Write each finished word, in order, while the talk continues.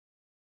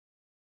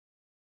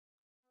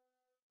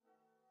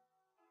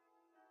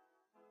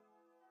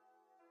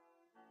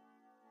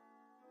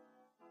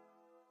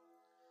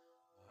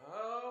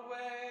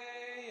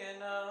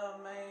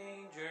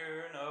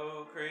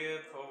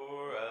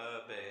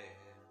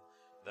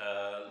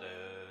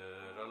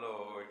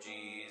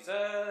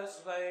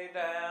Jesus laid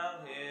down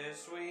his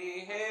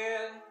sweet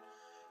head.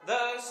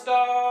 The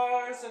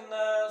stars in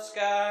the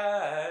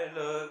sky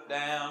looked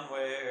down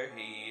where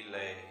he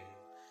lay.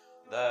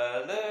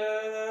 The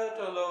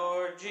little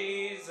Lord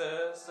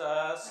Jesus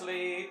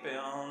asleep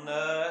in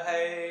the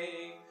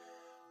hay.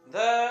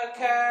 The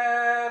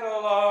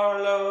cattle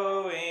are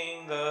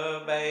lowing,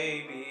 the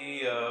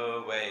baby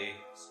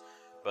awakes,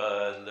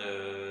 but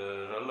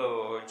little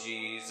Lord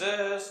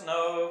Jesus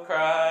no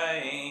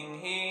crying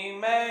he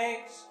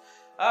makes.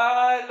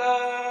 I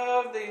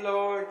love thee,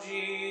 Lord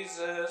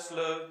Jesus,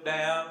 look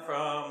down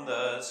from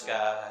the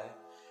sky,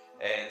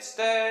 and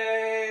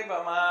stay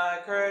by my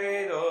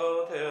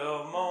cradle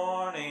till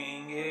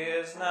morning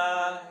is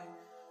nigh.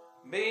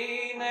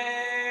 Be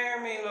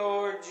near me,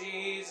 Lord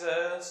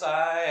Jesus,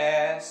 I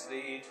ask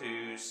thee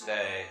to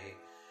stay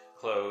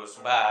close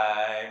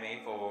by me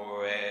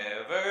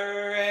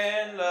forever,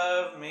 and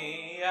love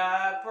me,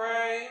 I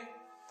pray.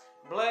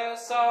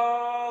 Bless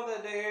all the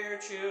dear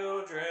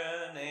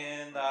children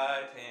in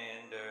thy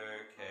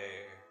tender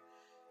care,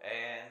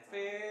 and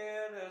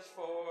fit us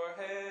for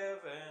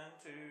heaven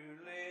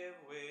to live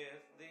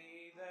with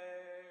thee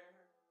there.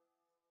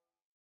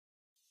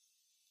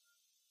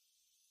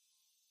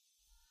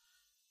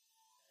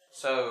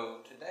 So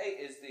today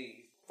is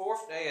the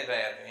 4th day of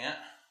Advent.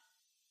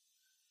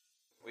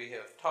 We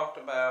have talked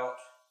about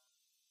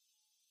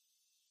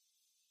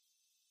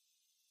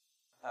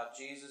how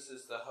Jesus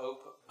is the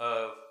hope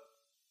of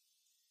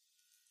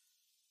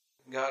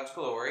God's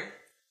glory.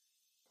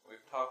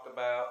 We've talked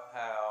about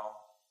how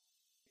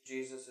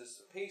Jesus is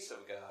the peace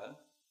of God.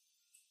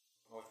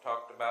 We've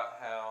talked about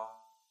how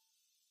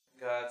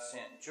God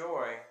sent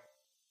joy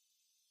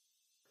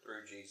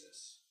through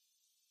Jesus.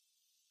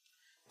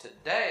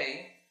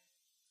 Today,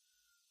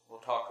 we'll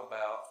talk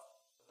about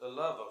the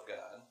love of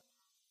God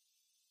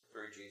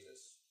through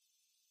Jesus.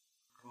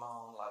 Come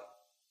on, like.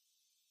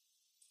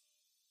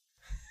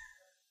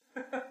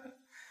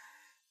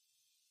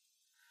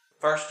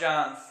 1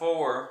 John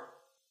 4,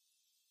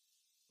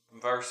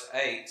 verse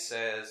 8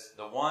 says,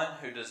 "The one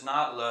who does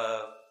not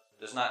love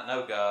does not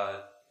know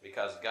God,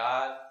 because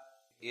God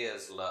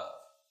is love."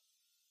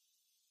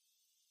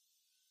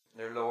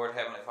 Dear Lord,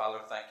 Heavenly Father,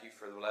 thank you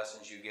for the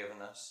lessons you've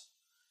given us.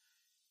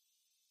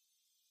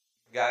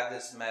 Guide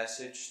this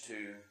message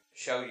to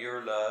show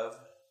your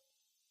love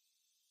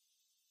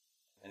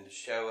and to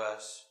show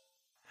us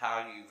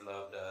how you've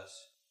loved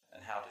us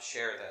and how to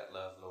share that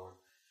love, Lord.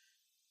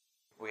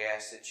 We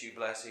ask that you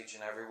bless each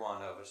and every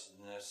one of us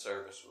in this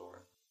service,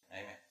 Lord.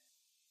 Amen.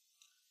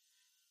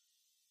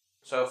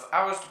 So if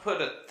I was to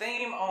put a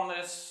theme on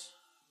this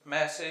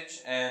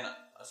message, and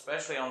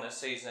especially on this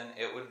season,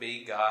 it would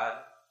be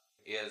God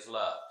is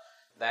love.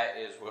 That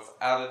is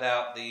without a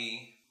doubt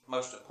the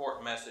most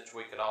important message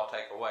we could all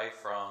take away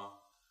from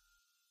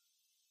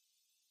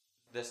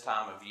this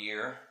time of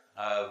year.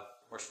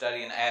 We're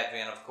studying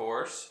Advent, of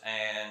course,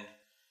 and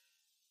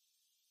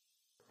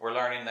we're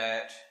learning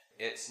that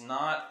it's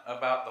not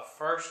about the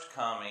first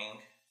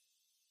coming,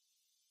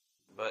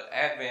 but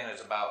Advent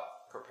is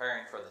about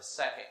preparing for the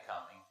second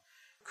coming.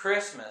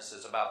 Christmas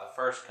is about the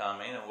first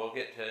coming, and we'll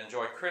get to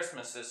enjoy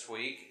Christmas this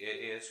week. It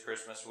is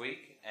Christmas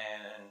week,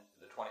 and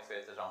the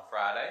 25th is on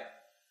Friday.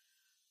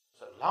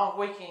 So, long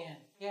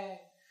weekend.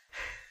 Yay.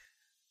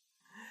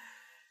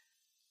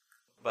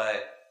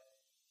 But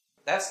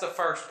that's the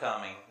first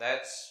coming.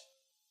 That's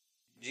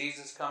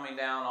Jesus coming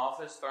down off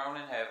his throne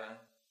in heaven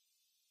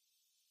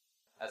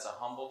as a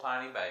humble,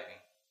 tiny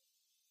baby,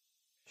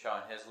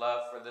 showing his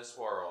love for this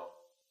world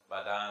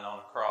by dying on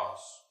a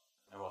cross.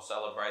 And we'll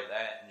celebrate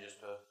that in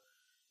just a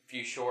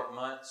few short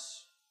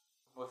months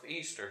with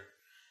Easter.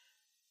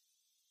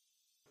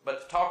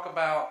 But to talk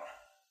about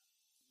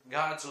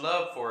God's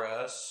love for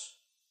us,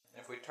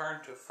 if we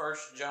turn to 1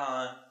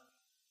 John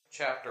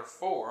chapter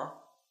 4,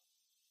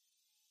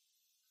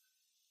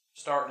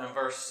 starting in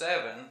verse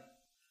 7,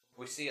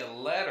 we see a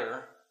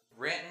letter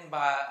written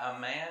by a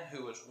man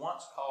who was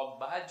once called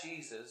by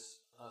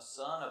Jesus a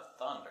son of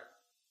thunder.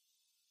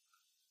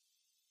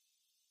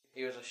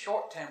 He was a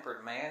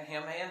short-tempered man.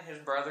 Him and his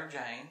brother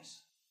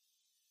James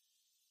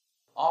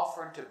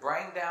offered to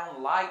bring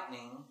down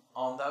lightning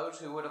on those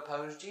who would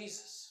oppose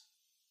Jesus,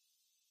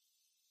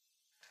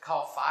 to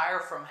call fire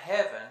from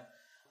heaven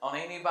on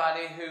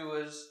anybody who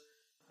was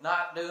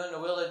not doing the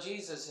will of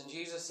Jesus. And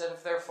Jesus said,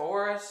 if they're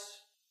for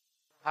us,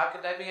 how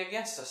could they be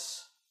against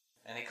us?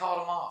 And he called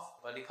them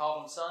off, but he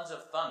called them sons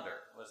of thunder,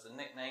 was the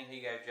nickname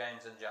he gave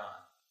James and John.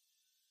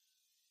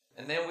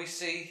 And then we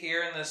see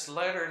here in this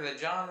letter that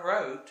John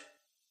wrote,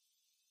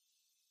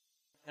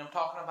 him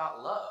talking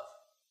about love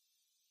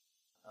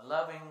and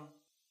loving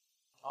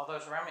all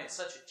those around me. It's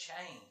such a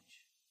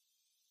change.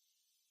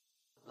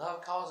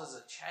 Love causes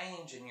a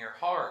change in your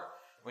heart.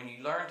 When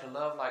you learn to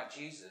love like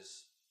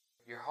Jesus,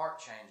 your heart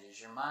changes,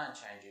 your mind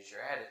changes,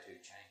 your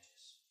attitude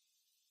changes.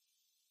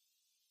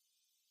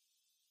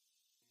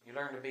 You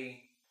learn to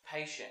be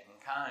patient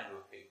and kind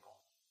with people.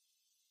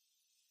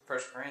 1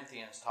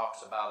 Corinthians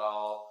talks about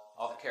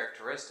all the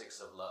characteristics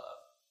of love.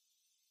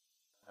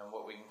 And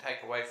what we can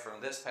take away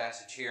from this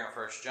passage here in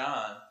 1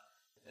 John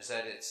is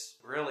that it's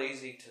real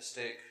easy to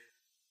stick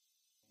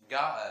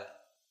God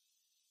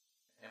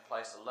in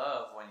place of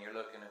love when you're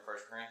looking in 1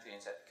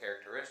 Corinthians at the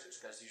characteristics,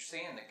 because you're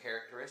seeing the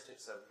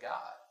characteristics of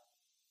God.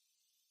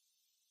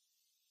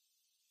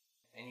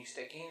 And you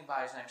stick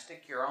anybody's name,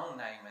 stick your own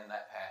name in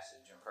that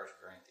passage in 1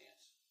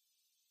 Corinthians.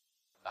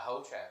 The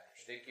whole chapter.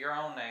 Stick your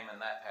own name in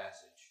that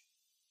passage.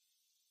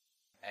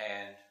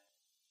 And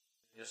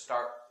just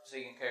start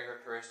seeing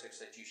characteristics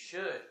that you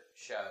should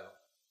show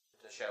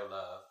to show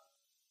love.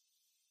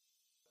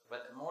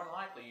 But more than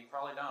likely, you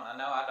probably don't. I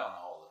know I don't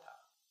all the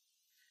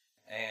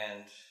time.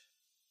 And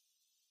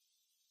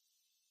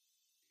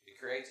it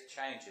creates a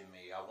change in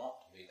me. I want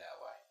to be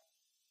that way.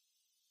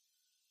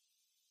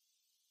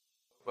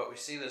 But we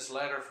see this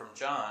letter from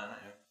John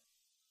in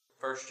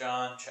 1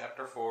 John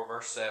chapter 4,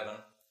 verse 7.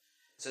 It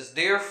says,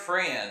 "Dear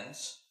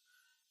friends,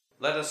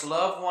 let us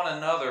love one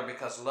another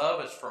because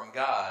love is from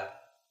God,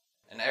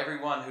 and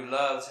everyone who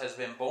loves has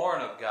been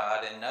born of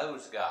God and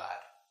knows God."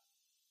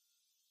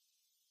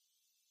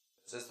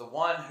 It says, "The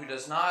one who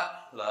does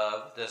not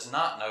love does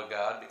not know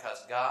God,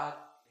 because God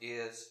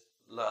is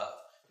love."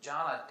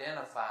 John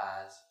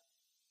identifies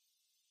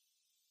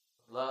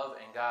love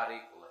and God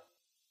equally.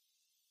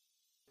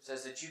 It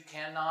says that you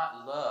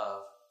cannot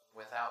love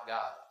without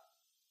God,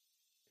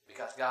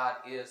 because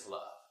God is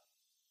love.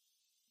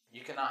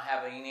 You cannot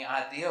have any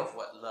idea of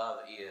what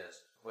love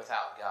is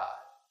without God.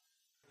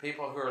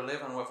 People who are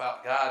living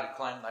without God, who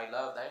claim they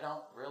love, they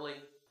don't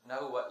really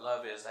know what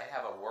love is. They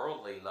have a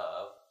worldly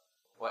love,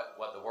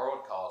 what the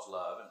world calls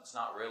love, and it's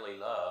not really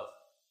love.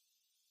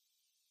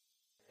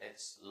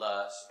 It's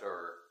lust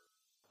or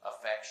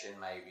affection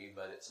maybe,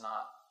 but it's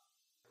not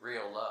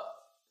real love.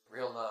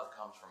 Real love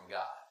comes from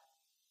God.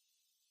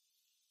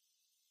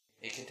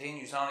 He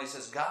continues on, he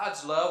says,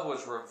 "God's love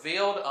was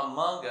revealed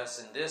among us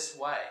in this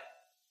way.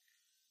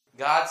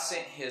 God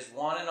sent His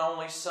one and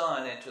only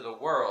Son into the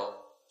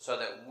world so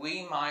that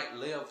we might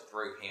live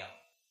through Him.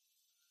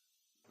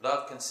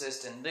 Love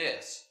consists in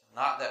this,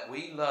 not that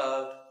we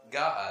loved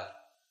God,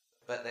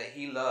 but that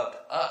He loved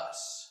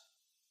us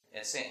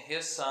and sent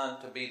His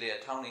Son to be the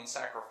atoning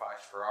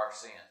sacrifice for our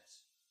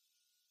sins."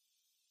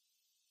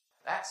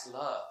 That's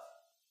love.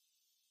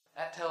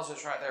 That tells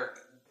us right there,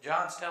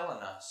 John's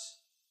telling us,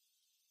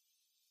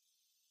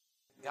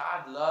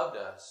 God loved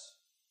us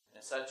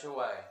in such a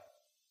way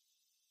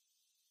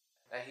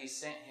that He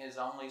sent His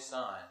only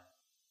Son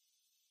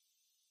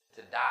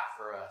to die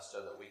for us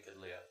so that we could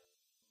live.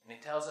 And He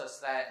tells us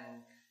that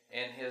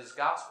in His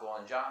Gospel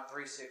in John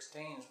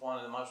 3:16 is one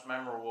of the most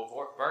memorable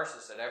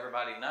verses that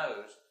everybody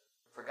knows.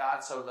 "For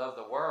God so loved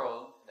the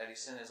world that He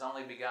sent His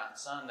only begotten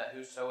Son, that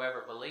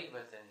whosoever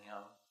believeth in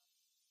Him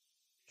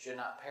should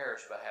not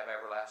perish but have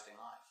everlasting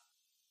life."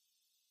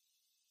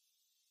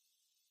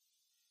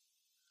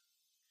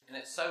 And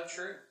it's so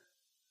true.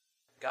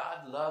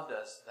 God loved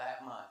us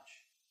that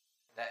much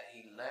that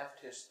He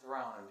left His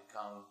throne and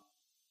become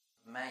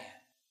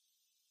man.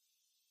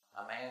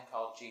 A man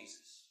called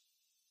Jesus.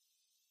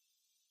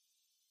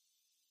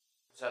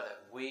 So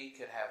that we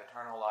could have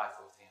eternal life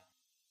with Him.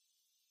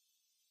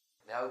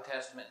 The Old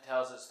Testament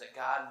tells us that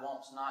God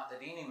wants not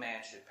that any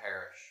man should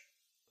perish,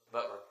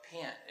 but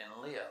repent and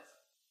live.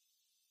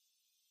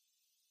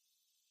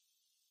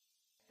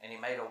 And He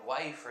made a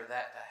way for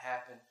that to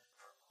happen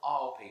for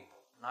all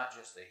people, not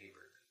just the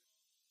Hebrew people.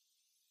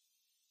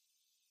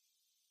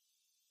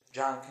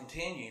 John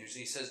continues,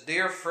 he says,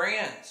 "Dear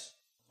friends,"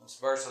 that's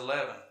verse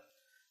 11.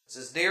 It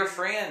says, "Dear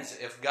friends,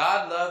 if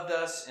God loved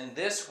us in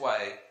this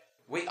way,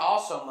 we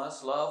also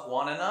must love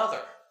one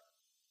another.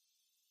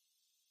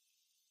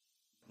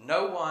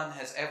 No one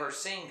has ever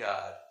seen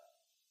God.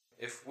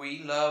 If we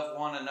love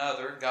one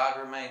another, God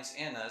remains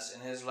in us,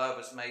 and His love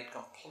is made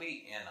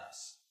complete in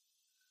us."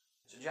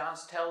 So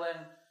John's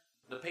telling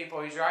the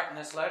people he's writing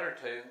this letter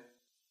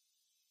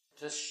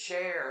to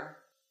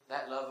share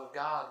that love of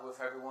God with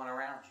everyone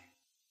around you.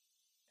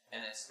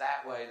 And it's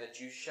that way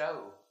that you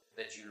show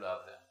that you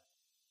love them.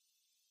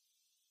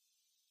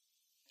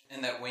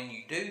 And that when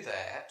you do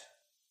that,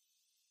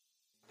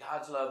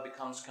 God's love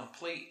becomes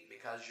complete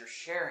because you're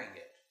sharing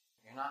it.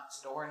 You're not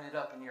storing it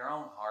up in your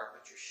own heart,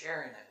 but you're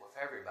sharing it with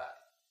everybody.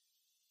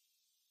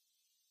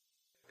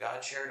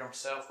 God shared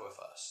Himself with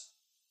us.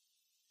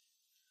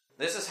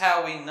 This is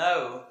how we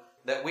know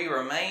that we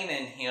remain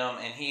in Him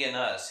and He in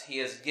us. He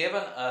has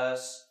given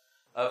us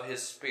of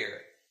His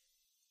Spirit.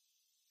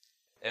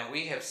 And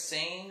we have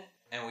seen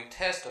and we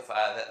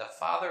testify that the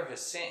Father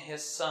has sent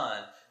His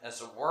Son as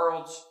the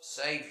world's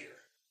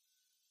Savior.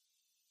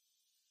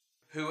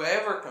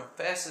 Whoever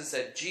confesses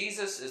that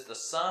Jesus is the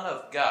Son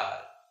of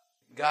God,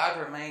 God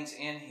remains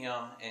in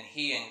Him and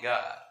He in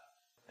God.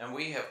 And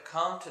we have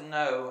come to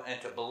know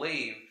and to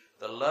believe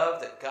the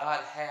love that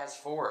God has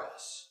for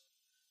us.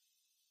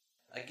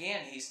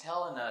 Again, He's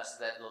telling us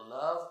that the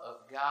love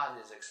of God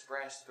is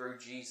expressed through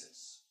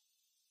Jesus.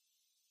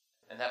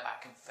 And that by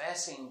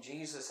confessing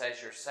Jesus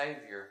as your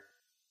Savior,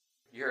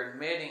 you're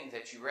admitting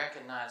that you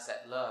recognize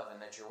that love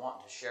and that you're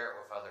wanting to share it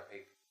with other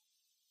people.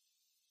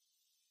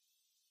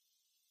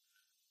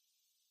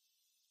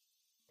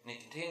 And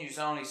he continues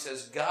on, he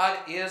says, God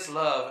is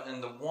love,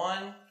 and the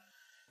one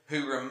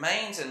who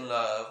remains in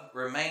love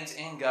remains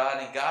in God,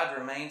 and God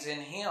remains in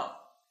him.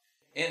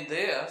 In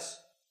this,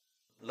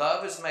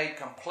 love is made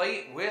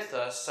complete with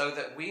us so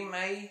that we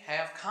may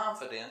have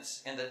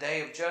confidence in the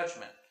day of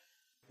judgment.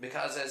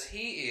 Because as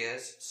he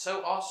is,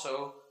 so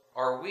also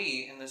are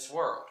we in this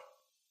world.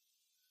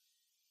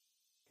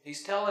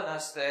 He's telling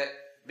us that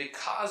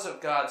because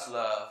of God's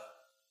love,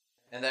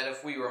 and that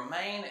if we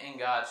remain in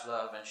God's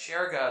love and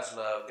share God's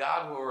love,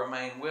 God will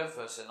remain with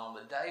us. And on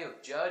the day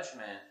of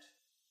judgment,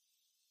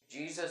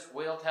 Jesus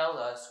will tell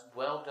us,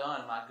 well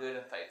done, my good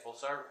and faithful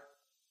servant.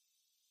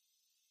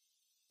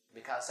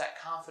 Because that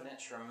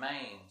confidence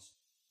remains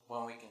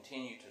when we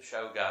continue to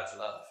show God's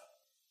love.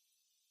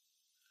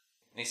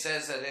 And he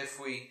says that if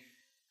we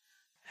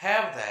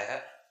have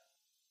that,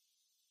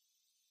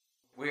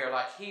 we are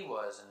like he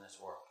was in this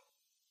world.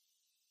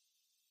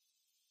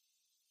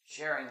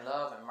 Sharing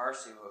love and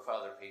mercy with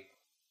other people.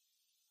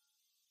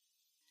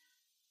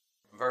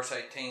 Verse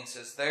 18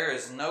 says, there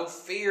is no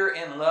fear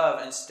in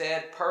love.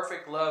 Instead,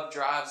 perfect love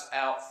drives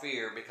out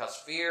fear, because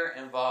fear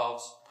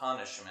involves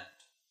punishment.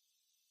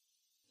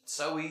 It's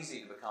so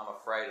easy to become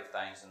afraid of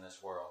things in this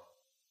world.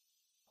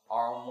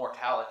 Our own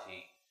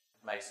mortality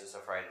makes us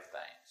afraid of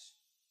things.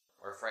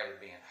 We're afraid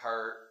of being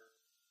hurt.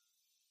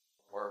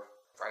 We're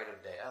afraid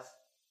of death.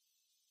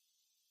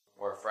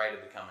 We're afraid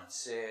of becoming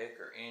sick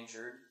or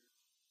injured.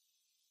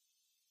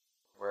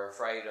 We're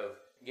afraid of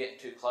getting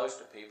too close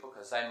to people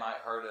because they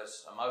might hurt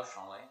us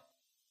emotionally.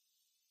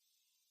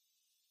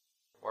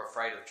 We're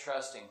afraid of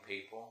trusting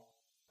people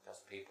because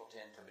people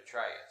tend to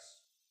betray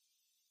us.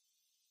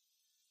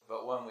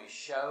 But when we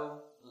show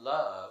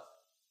love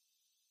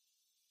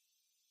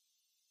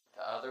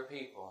to other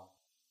people,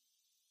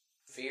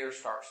 fear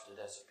starts to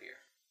disappear.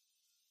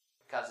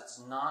 Because it's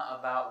not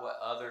about what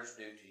others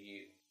do to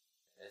you.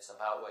 It's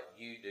about what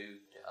you do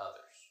to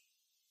others.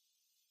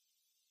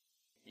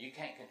 You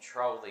can't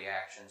control the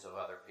actions of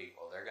other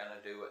people. They're going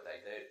to do what they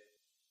do.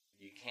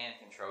 You can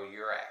control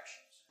your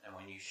actions. And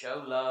when you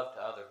show love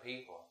to other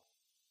people,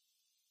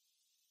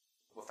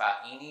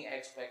 without any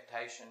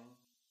expectation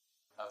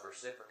of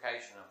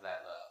reciprocation of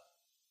that love,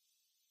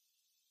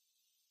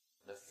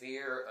 the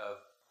fear of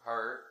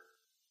hurt,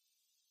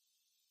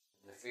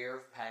 the fear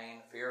of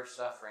pain, the fear of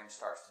suffering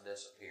starts to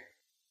disappear.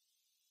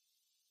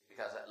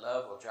 Because that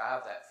love will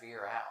drive that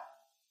fear out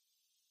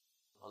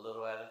a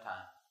little at a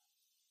time.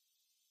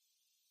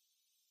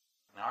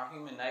 And our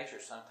human nature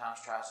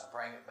sometimes tries to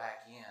bring it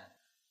back in.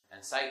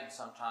 And Satan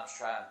sometimes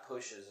tries and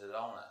pushes it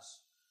on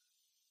us.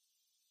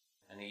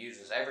 And he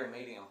uses every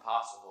medium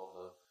possible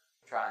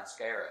to try and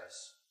scare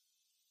us.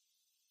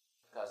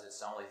 Because it's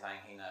the only thing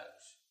he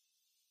knows.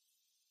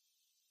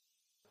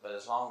 But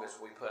as long as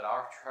we put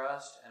our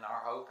trust and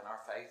our hope and our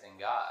faith in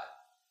God,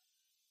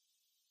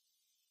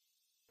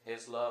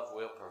 his love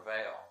will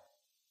prevail.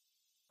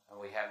 And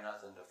we have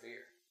nothing to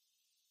fear.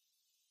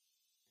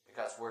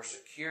 Because we're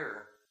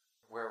secure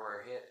where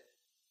we're headed.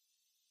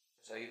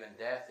 So even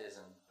death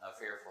isn't a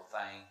fearful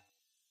thing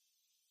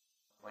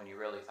when you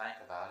really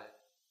think about it,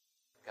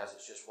 because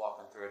it's just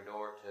walking through a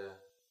door to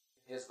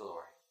his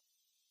glory.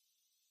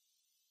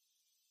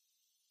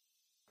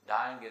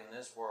 Dying in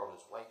this world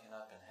is waking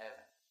up in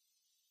heaven.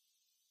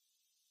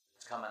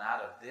 It's coming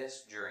out of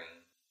this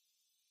dream,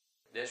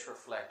 this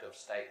reflective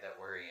state that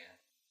we're in,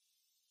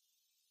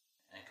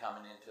 and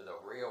coming into the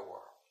real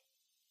world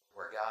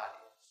where God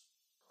is,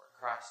 where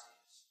Christ is.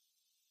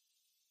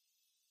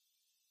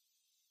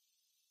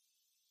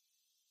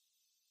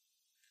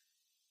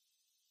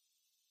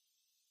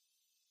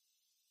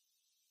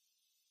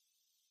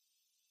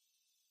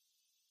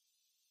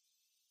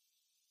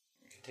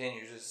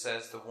 Continues, it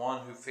says, the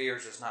one who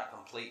fears is not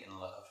complete in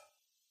love.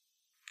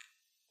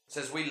 It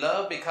says, we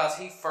love because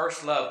he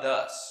first loved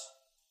us.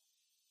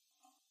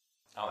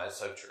 Oh, that's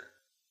so true.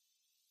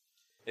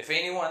 If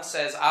anyone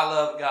says, I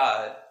love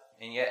God,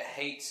 and yet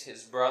hates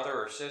his brother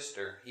or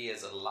sister, he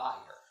is a liar.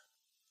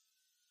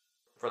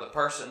 For the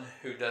person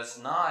who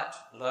does not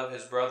love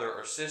his brother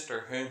or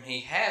sister whom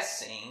he has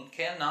seen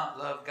cannot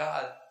love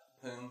God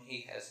whom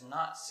he has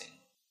not seen.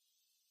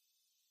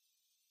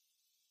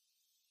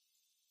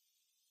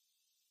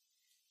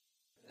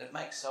 It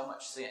makes so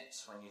much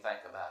sense when you think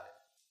about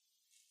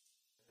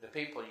it. The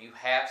people you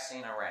have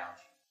seen around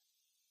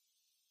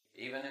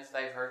you, even if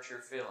they've hurt your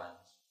feelings,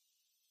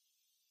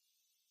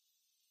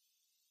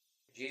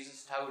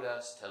 Jesus told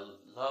us to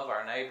love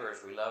our neighbor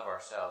as we love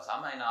ourselves.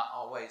 I may not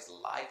always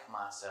like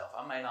myself.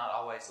 I may not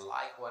always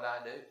like what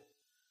I do.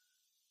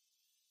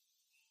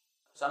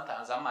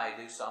 Sometimes I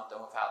may do something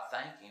without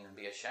thinking and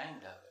be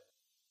ashamed of it.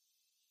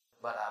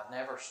 But I've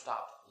never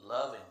stopped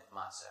loving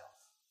myself.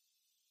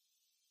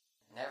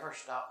 Never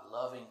stop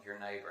loving your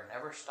neighbor.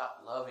 Never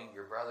stop loving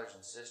your brothers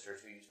and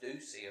sisters who you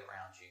do see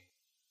around you.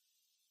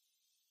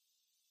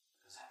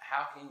 Because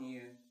how can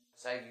you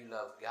say you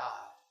love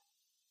God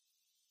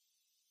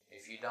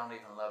if you don't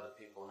even love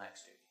the people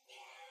next to you?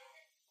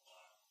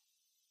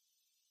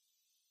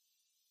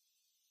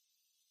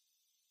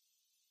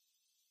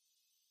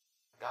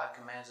 God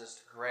commands us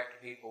to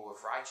correct people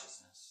with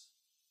righteousness.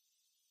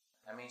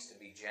 That means to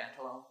be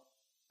gentle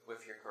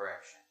with your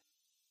correction.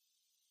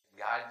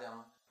 Guide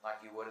them like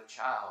you would a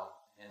child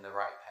in the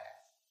right path.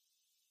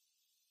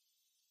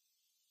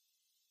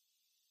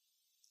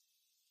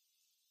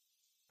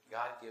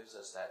 God gives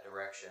us that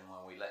direction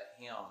when we let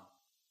Him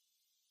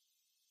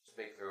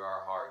speak through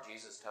our heart.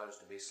 Jesus told us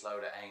to be slow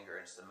to anger.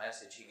 It's the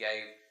message He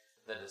gave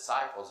the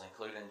disciples,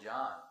 including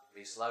John.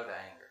 Be slow to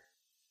anger.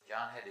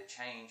 John had to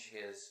change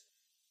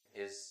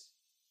his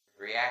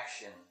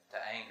reaction to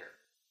anger.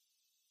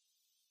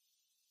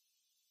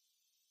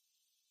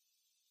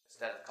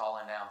 Instead of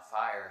calling down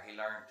fire, he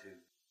learned to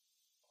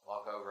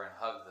walk over and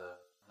hug the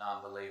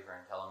non-believer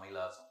and tell him he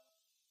loves him.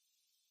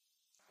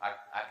 I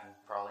can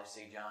probably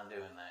see John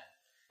doing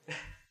that.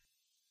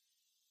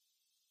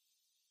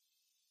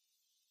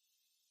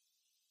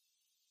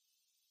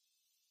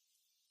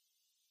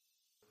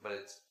 But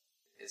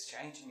it's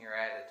changing your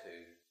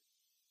attitude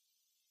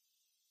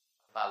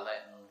by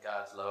letting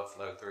God's love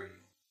flow through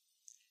you.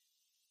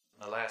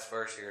 The last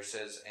verse here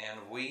says,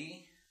 "And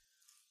we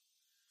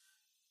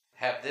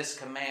have this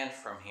command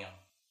from Him.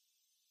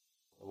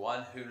 The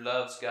one who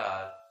loves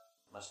God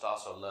must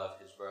also love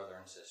his brother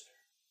and sister."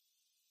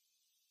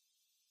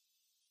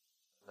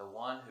 The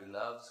one who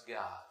loves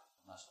God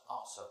must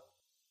also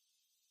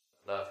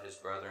love his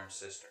brother and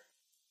sister.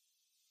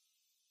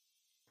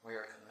 We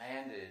are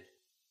commanded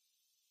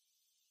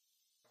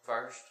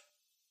first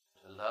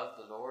to love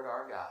the Lord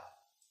our God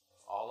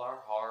with all our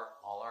heart,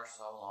 all our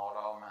soul, and all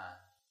our mind.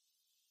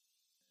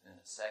 And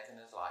the second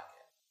is like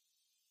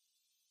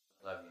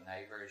it. Love your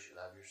neighbor as you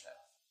love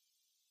yourself.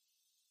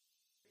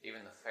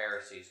 Even the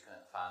Pharisees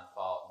couldn't find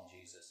fault in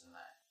Jesus in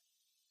that.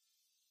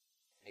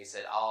 He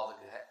said all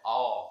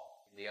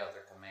the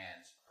other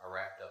commands are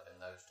wrapped up in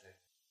those two.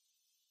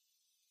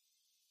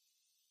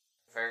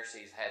 The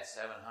Pharisees had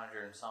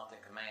 700 and something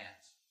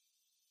commands.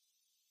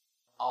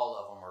 All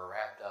of them were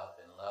wrapped up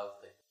in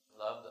love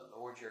the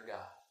Lord your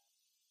God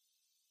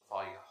with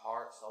all your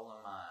heart, soul,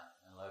 and mind,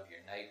 and love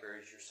your neighbor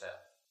as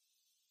yourself.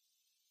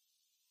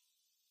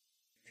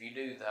 If you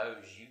do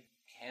those, you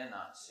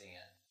cannot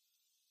sin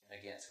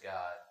against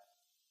God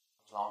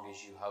as long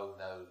as you hold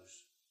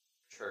those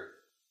true,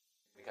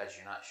 because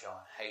you're not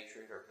showing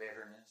hatred or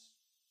bitterness.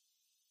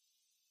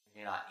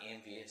 You're not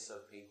envious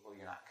of people.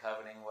 You're not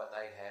coveting what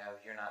they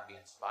have. You're not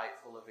being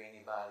spiteful of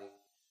anybody.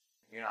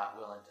 You're not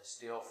willing to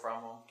steal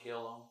from them,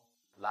 kill them,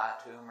 lie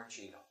to them, or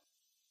cheat them.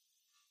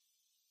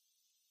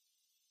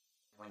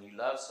 When you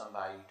love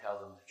somebody, you tell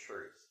them the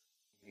truth.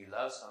 If you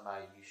love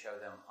somebody, you show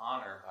them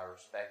honor by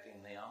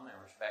respecting them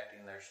and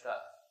respecting their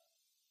stuff.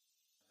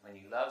 When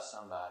you love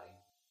somebody,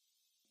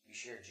 you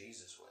share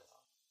Jesus with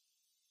them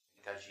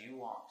because you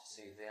want to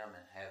see them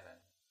in heaven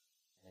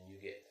and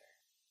you get there.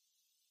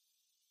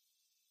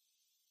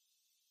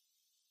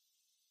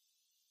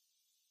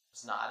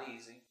 It's not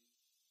easy.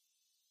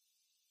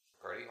 It's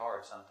pretty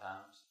hard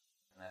sometimes,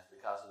 and that's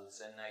because of the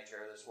sin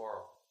nature of this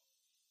world.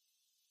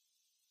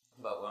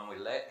 But when we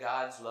let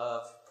God's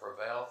love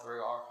prevail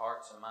through our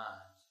hearts and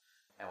minds,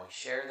 and we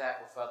share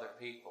that with other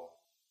people,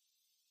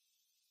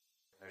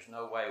 there's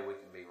no way we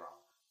can be wrong.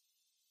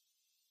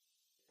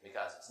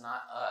 Because it's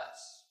not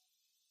us,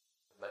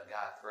 but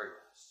God through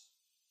us.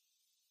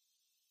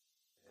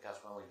 Because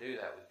when we do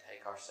that, we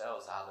take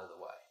ourselves out of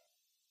the way.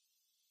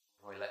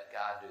 And we let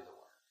God do the work.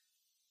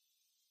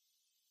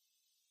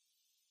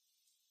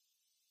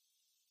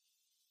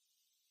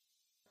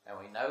 And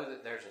we know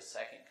that there's a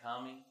second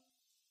coming.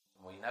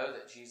 And we know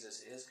that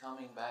Jesus is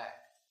coming back.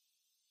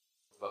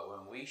 But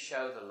when we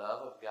show the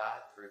love of God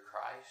through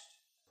Christ,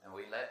 and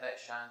we let that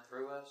shine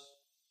through us,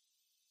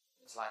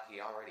 it's like He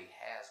already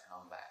has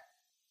come back.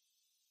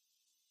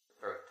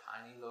 Through a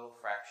tiny little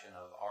fraction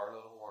of our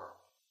little world.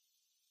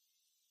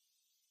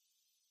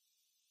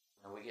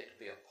 And we get to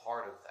be a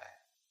part of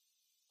that.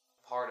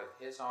 A part of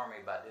His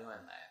army by doing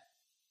that.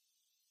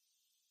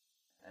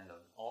 And the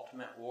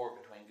ultimate war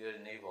between good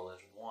and evil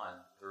is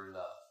won through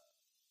love.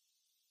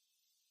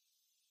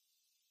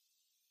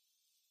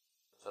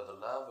 So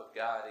the love of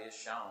God is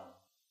shown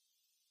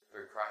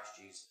through Christ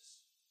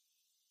Jesus.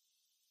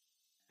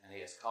 And He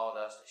has called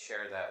us to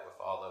share that with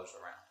all those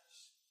around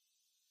us.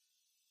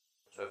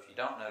 So if you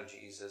don't know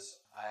Jesus,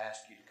 I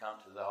ask you to come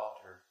to the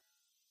altar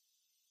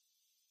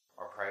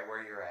or pray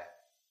where you're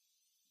at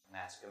and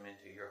ask Him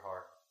into your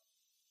heart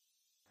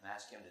and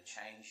ask Him to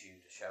change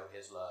you to show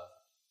His love.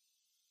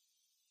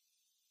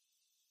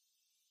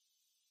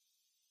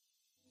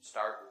 And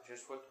start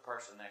just with the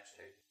person next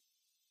to you.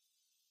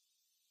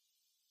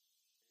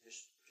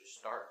 Just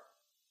start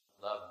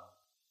loving them.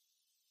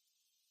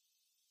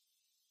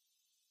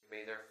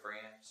 Be their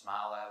friend,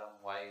 smile at them,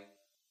 wave.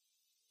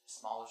 The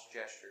smallest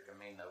gesture can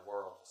mean the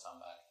world to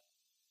somebody.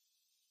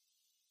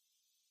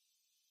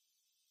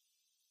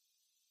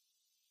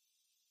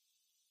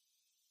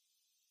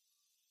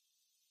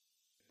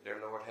 Dear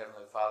Lord,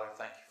 Heavenly Father,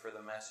 thank you for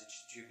the message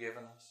that you've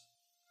given us.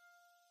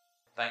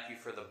 Thank you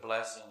for the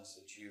blessings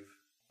that you've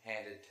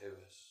handed to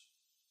us.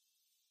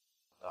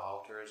 The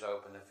altar is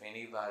open if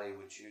anybody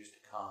would choose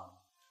to come.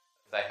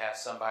 If they have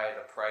somebody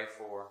to pray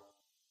for,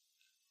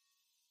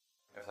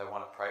 if they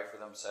want to pray for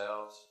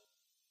themselves,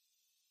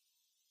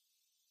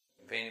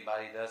 If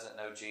anybody doesn't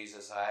know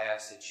Jesus, I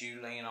ask that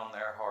you lean on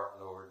their heart,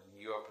 Lord, and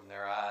you open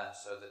their eyes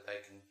so that they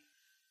can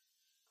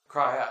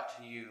cry out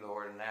to you,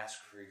 Lord, and ask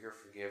for your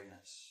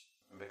forgiveness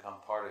and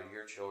become part of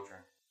your children.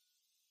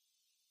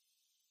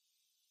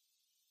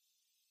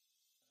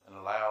 And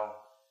allow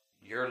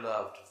your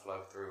love to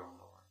flow through them,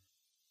 Lord.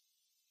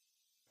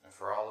 And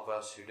for all of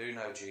us who do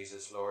know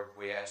Jesus, Lord,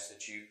 we ask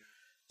that you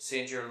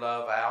send your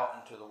love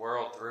out into the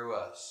world through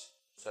us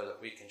so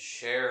that we can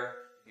share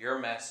your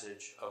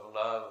message of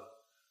love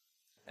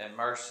and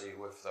mercy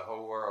with the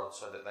whole world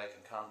so that they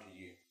can come to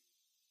you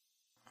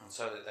and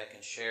so that they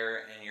can share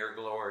in your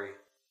glory,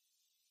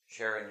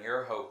 share in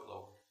your hope,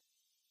 Lord.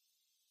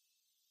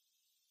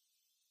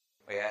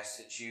 We ask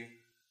that you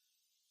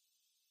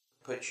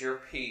put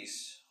your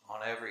peace on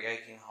every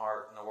aching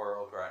heart in the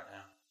world right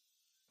now.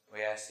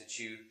 We ask that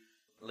you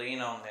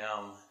lean on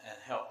them and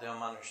help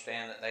them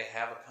understand that they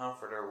have a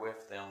comforter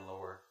with them,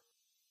 Lord.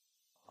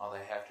 All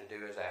they have to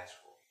do is ask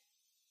for you.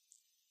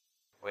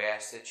 We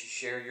ask that you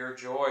share your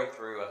joy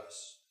through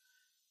us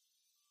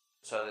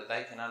so that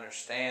they can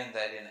understand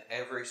that in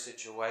every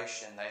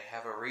situation they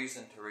have a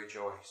reason to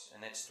rejoice,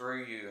 and it's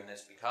through you and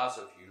it's because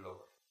of you, Lord.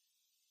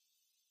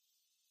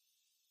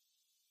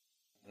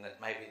 And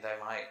that maybe they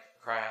might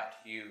cry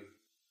out to you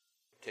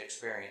to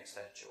experience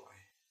that joy.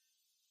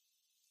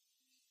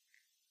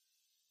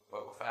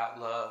 But without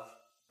love,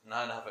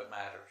 none of it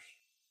matters.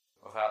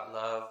 Without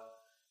love,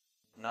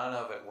 none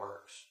of it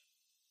works.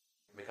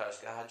 Because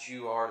God,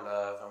 you are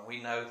love, and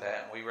we know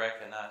that, and we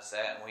recognize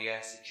that, and we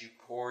ask that you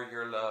pour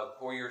your love,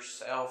 pour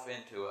yourself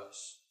into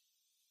us,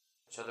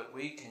 so that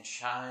we can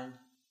shine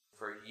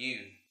for you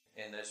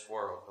in this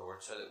world,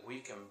 Lord, so that we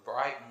can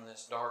brighten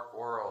this dark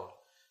world,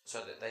 so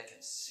that they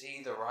can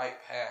see the right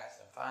path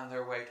and find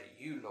their way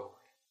to you, Lord,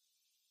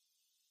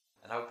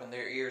 and open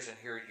their ears and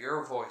hear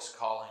your voice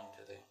calling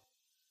to them,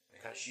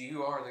 because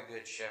you are the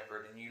good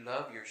shepherd, and you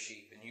love your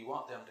sheep, and you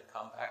want them to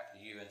come back to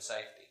you in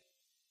safety.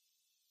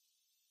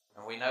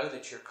 And we know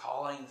that you're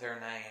calling their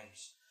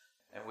names,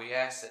 and we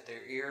ask that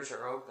their ears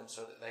are open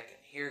so that they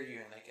can hear you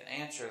and they can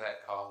answer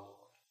that call,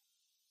 Lord.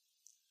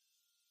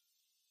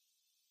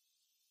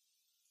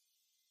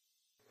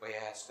 We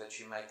ask that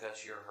you make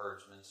us your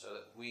herdsmen so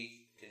that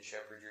we can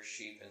shepherd your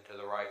sheep into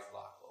the right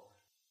flock, Lord,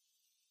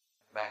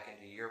 back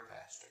into your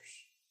pastures.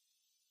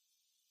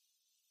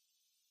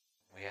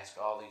 We ask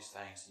all these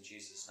things in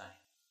Jesus'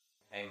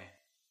 name. Amen.